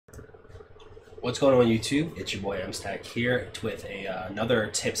What's going on YouTube? It's your boy Mstack here with another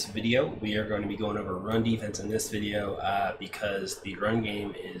tips video. We are going to be going over run defense in this video because the run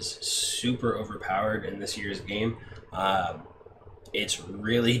game is super overpowered in this year's game. It's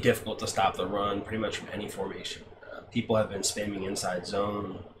really difficult to stop the run pretty much from any formation. People have been spamming inside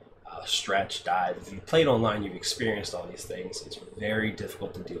zone, stretch, dive. If you've played online, you've experienced all these things. It's very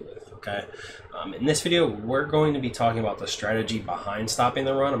difficult to deal with, okay? In this video, we're going to be talking about the strategy behind stopping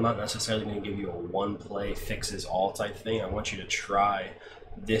the run. I'm not necessarily going to give you a one-play fixes-all type thing. I want you to try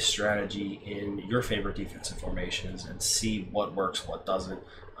this strategy in your favorite defensive formations and see what works, what doesn't,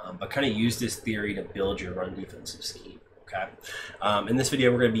 but kind of use this theory to build your run defensive scheme. Okay. In this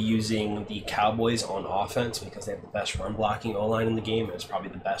video, we're going to be using the Cowboys on offense because they have the best run blocking O-line in the game, and it's probably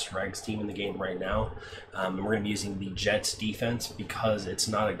the best regs team in the game right now. And we're going to be using the Jets defense because it's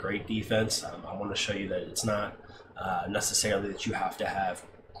not a great defense. I want to show you that it's not necessarily that you have to have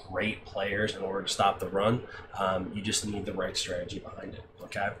great players in order to stop the run. You just need the right strategy behind it.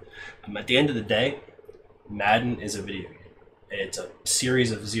 Okay. At the end of the day, Madden is a video game. It's a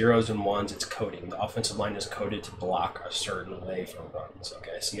series of zeros and ones. It's coding. The offensive line is coded to block a certain way from runs.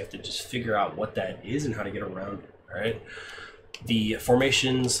 Okay, so you have to just figure out what that is and how to get around it. All right. The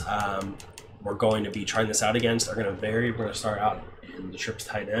formations we're going to be trying this out against are going to vary. We're going to start out in the trips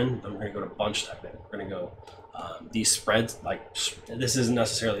tight end. Then we're going to go to bunch tight end. We're going to go these spreads. Like this isn't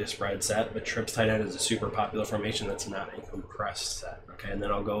necessarily a spread set, but trips tight end is a super popular formation that's not a compressed set. Okay, and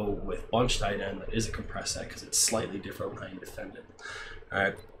then I'll go with bunch tight end that is a compressed set because it's slightly different on how you defend it. All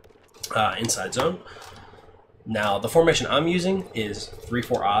right, inside zone. Now the formation I'm using is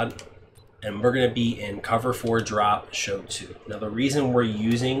 3-4 odd, and we're going to be in cover 4 drop show 2. Now the reason we're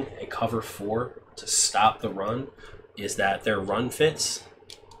using a cover 4 to stop the run is that their run fits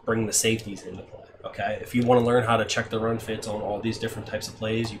bring the safeties into play. Okay, if you want to learn how to check the run fits on all these different types of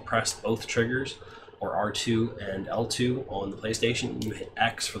plays, you press both triggers, or R2 and L2 on the PlayStation. You hit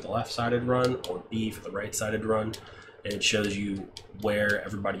X for the left-sided run or B for the right-sided run, and it shows you where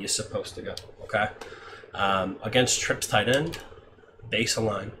everybody is supposed to go. Okay, against trips tight end, base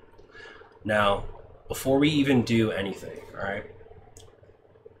align. Now, before we even do anything, all right,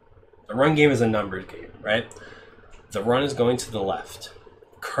 the run game is a numbers game, right? The run is going to the left.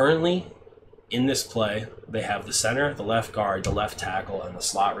 Currently, in this play, they have the center, the left guard, the left tackle, and the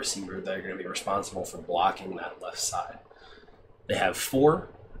slot receiver that are going to be responsible for blocking that left side. They have 4.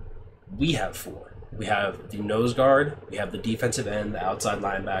 We have 4. We have the nose guard, we have the defensive end, the outside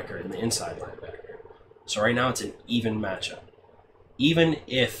linebacker, and the inside linebacker. So right now it's an even matchup. Even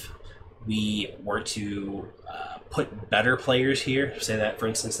if we were to put better players here, say that, for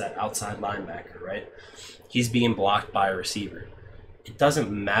instance, that outside linebacker, right? He's being blocked by a receiver. It doesn't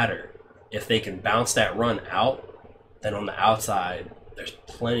matter. If they can bounce that run out, then on the outside, there's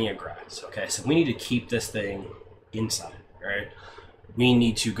plenty of grass, okay? So we need to keep this thing inside, right? We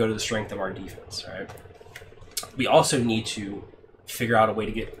need to go to the strength of our defense, right? We also need to figure out a way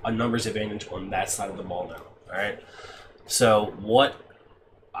to get a numbers advantage on that side of the ball now, all right? So what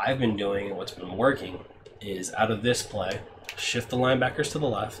I've been doing and what's been working is out of this play, shift the linebackers to the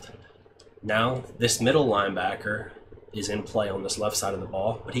left. Now this middle linebacker is in play on this left side of the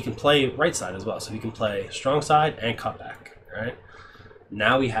ball, but he can play right side as well. So he can play strong side and cutback, right?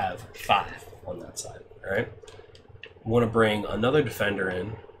 Now we have 5 on that side, all right? We want to bring another defender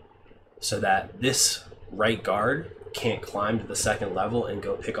in so that this right guard can't climb to the second level and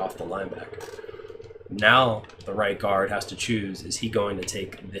go pick off the linebacker. Now the right guard has to choose, is he going to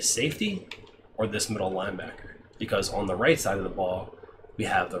take this safety or this middle linebacker? Because on the right side of the ball, we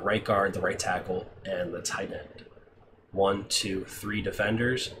have the right guard, the right tackle, and the tight end. 1, 2, 3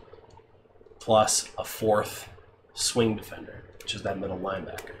 defenders, plus a 4th swing defender, which is that middle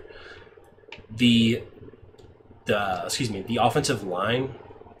linebacker. The offensive line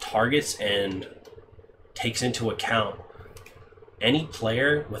targets and takes into account any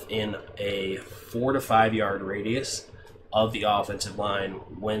player within a 4 to 5 yard radius of the offensive line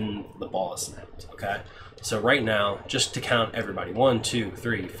when the ball is snapped. Okay. So right now, just to count everybody, 1, 2,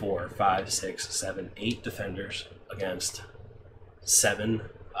 3, 4, 5, 6, 7, 8 defenders against 7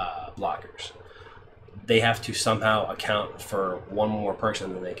 blockers. They have to somehow account for one more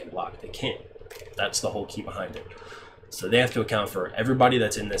person than they can block. They can't. That's the whole key behind it. So they have to account for everybody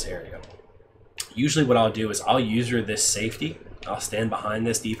that's in this area. Usually what I'll do is I'll user this safety. I'll stand behind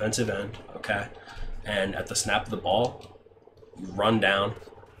this defensive end, okay? And at the snap of the ball, run down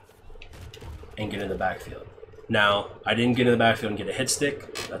and get in the backfield. Now, I didn't get in the backfield and get a hit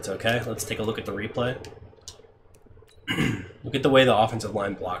stick. That's okay. Let's take a look at the replay. Look at the way the offensive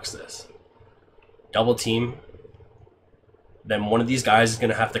line blocks this. Double team, Then one of these guys is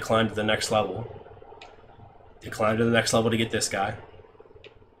going to have to climb to the next level. They climb to the next level to get this guy.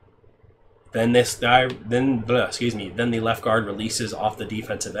 Then this guy, then the left guard releases off the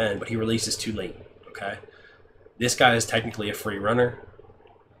defensive end, but he releases too late, okay? This guy is technically a free runner.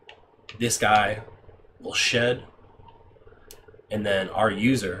 This guy will shed, and then our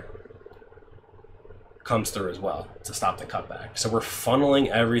user comes through as well to stop the cutback. So we're funneling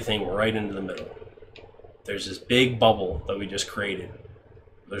everything right into the middle. There's this big bubble that we just created.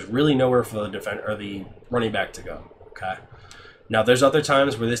 There's really nowhere for the defender or the running back to go, okay? Now, there's other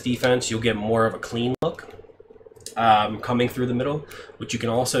times where this defense, you'll get more of a clean look coming through the middle, which you can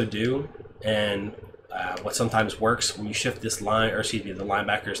also do. And what sometimes works when you shift this line, or excuse me, the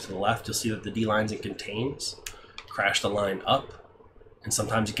linebackers to the left, you'll see that the D line's in contains, crash the line up, and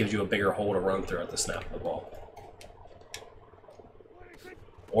sometimes it gives you a bigger hole to run through at the snap of the ball.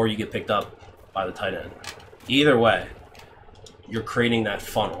 Or you get picked up by the tight end. Either way, you're creating that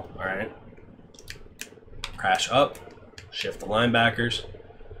funnel, all right? Crash up. Shift the linebackers,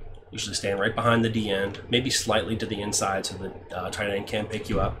 usually stand right behind the D end, maybe slightly to the inside so the tight end can't pick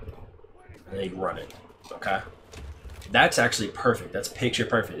you up, and then you run it, okay? That's actually perfect. That's picture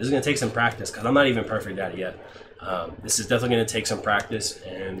perfect. This is going to take some practice because I'm not even perfect at it yet. This is definitely going to take some practice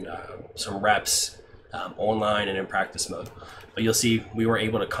and some reps online and in practice mode. But you'll see we were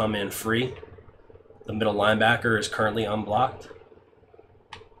able to come in free. The middle linebacker is currently unblocked.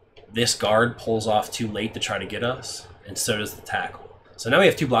 This guard pulls off too late to try to get us, and so does the tackle. So now we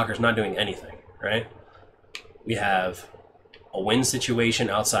have two blockers not doing anything, right? We have a win situation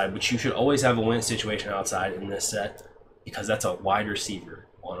outside, which you should always have a win situation outside in this set because that's a wide receiver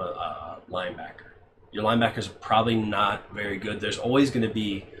on a linebacker. Your linebackers are probably not very good. There's always going to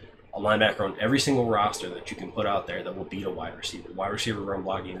be a linebacker on every single roster that you can put out there that will beat a wide receiver. Wide receiver run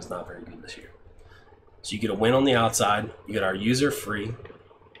blocking is not very good this year. So you get a win on the outside. You get our user free.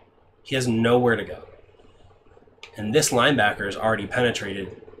 He has nowhere to go. And this linebacker has already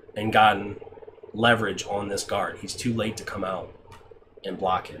penetrated and gotten leverage on this guard. He's too late to come out and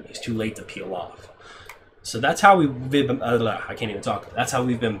block him. He's too late to peel off. So that's how we've been, I can't even talk. That's how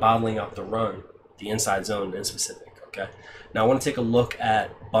we've been bottling up the run, the inside zone in specific, okay? Now I want to take a look at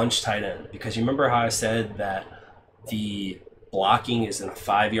bunch tight end because you remember how I said that the blocking is in a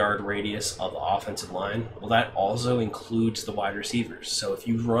 5-yard radius of the offensive line? Well, that also includes the wide receivers. So if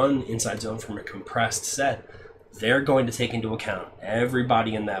you run inside zone from a compressed set, they're going to take into account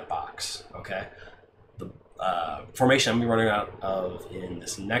everybody in that box, okay? The formation I'm going to be running out of in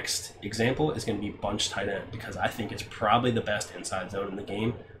this next example is going to be bunch tight end because I think it's probably the best inside zone in the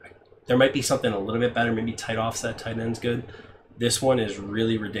game. There might be something a little bit better, maybe tight offset tight end's good. This one is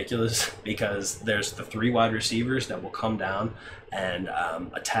really ridiculous because there's the 3 wide receivers that will come down and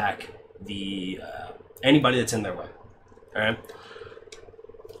attack the anybody that's in their way, all right?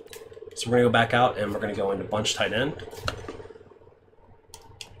 So we're going to go back out and we're going to go into bunch tight end.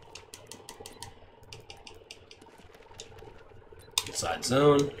 Inside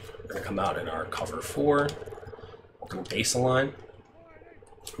zone. We're going to come out in our cover 4. We're going to base align.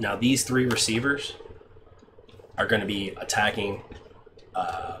 Now these 3 receivers are going to be attacking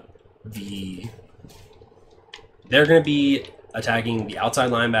they're going to be attacking the outside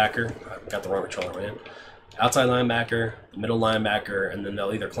linebacker. I've got the wrong controller, man. Outside linebacker, the middle linebacker, and then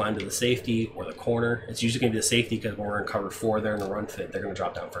they'll either climb to the safety or the corner. It's usually going to be the safety because when we're in cover 4, they're in the run fit. They're going to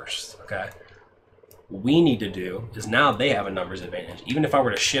drop down first, okay? What we need to do is now they have a numbers advantage. Even if I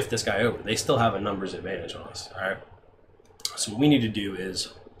were to shift this guy over, they still have a numbers advantage on us, all right? So what we need to do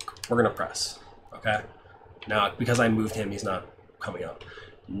is we're going to press, okay? Now, because I moved him, he's not coming up.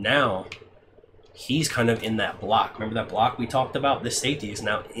 Now, he's kind of in that block. Remember that block we talked about? This safety is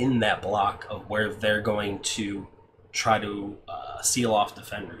now in that block of where they're going to try to seal off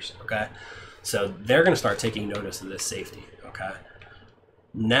defenders, okay? So they're going to start taking notice of this safety, okay?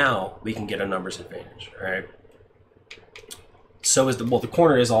 Now we can get a numbers advantage, all right? So is the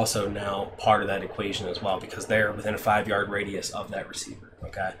corner is also now part of that equation as well because they're within a 5-yard radius of that receiver,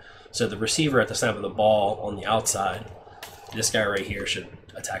 okay? So the receiver at the snap of the ball on the outside, this guy right here should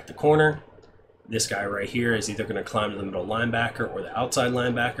attack the corner. This guy right here is either going to climb to the middle linebacker or the outside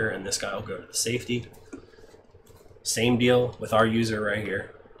linebacker, and this guy will go to the safety. Same deal with our user right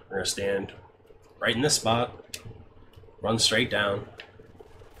here. We're going to stand right in this spot, run straight down,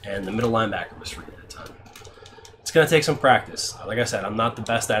 and the middle linebacker was free at that time. It's going to take some practice. Like I said, I'm not the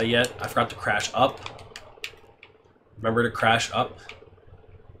best at it yet. I forgot to crash up. Remember to crash up.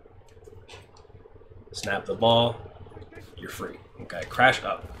 Snap the ball. You're free. Okay, crash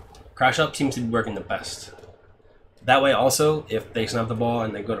up. Crash up seems to be working the best. That way also, if they snap the ball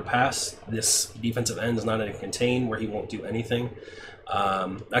and they go to pass, this defensive end is not in a contain where he won't do anything.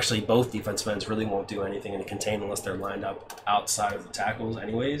 Actually, both defensive ends really won't do anything in a contain unless they're lined up outside of the tackles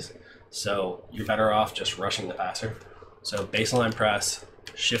anyways. So you're better off just rushing the passer. So baseline press,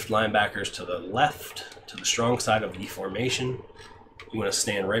 shift linebackers to the left, to the strong side of the formation. You want to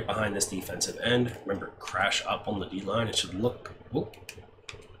stand right behind this defensive end. Remember, crash up on the D-line. It should look... Whoop,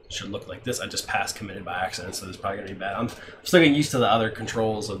 should look like this. I just pass committed by accident, so this is probably going to be bad. I'm still getting used to the other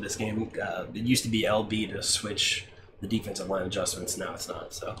controls of this game. It used to be LB to switch the defensive line adjustments. Now it's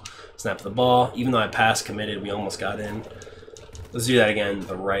not. So snap the ball. Even though I pass committed, we almost got in. Let's do that again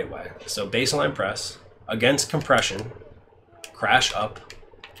the right way. So baseline press, against compression, crash up,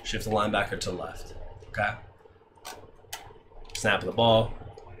 shift the linebacker to the left. Okay? Snap the ball.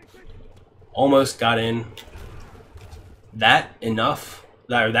 Almost got in. That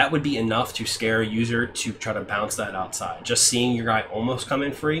would be enough to scare a user to try to bounce that outside. Just seeing your guy almost come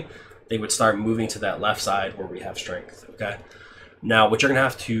in free, they would start moving to that left side where we have strength, okay? Now, what you're gonna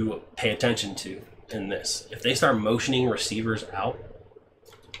have to pay attention to in this, if they start motioning receivers out,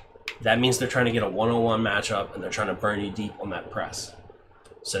 that means they're trying to get a one-on-one matchup and they're trying to burn you deep on that press.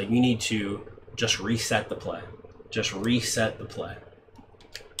 So you need to just reset the play. Just reset the play.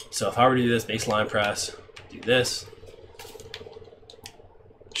 So if I were to do this baseline press, do this,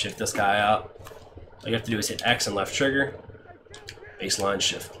 shift this guy out. All you have to do is hit X and left trigger. Baseline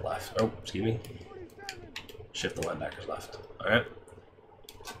shift left. Oh, excuse me. Shift the linebackers left. All right.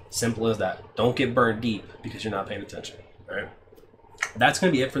 Simple as that. Don't get burned deep because you're not paying attention. All right. That's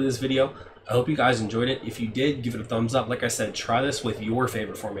going to be it for this video. I hope you guys enjoyed it. If you did, give it a thumbs up. Like I said, try this with your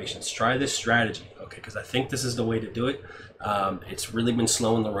favorite formations. Try this strategy, okay? Because I think this is the way to do it. It's really been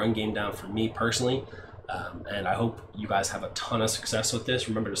slowing the run game down for me personally. And I hope you guys have a ton of success with this.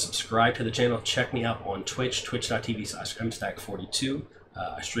 Remember to subscribe to the channel. Check me out on Twitch, twitch.tv/mstack42.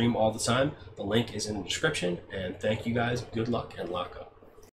 I stream all the time. The link is in the description. And thank you guys. Good luck and lock up.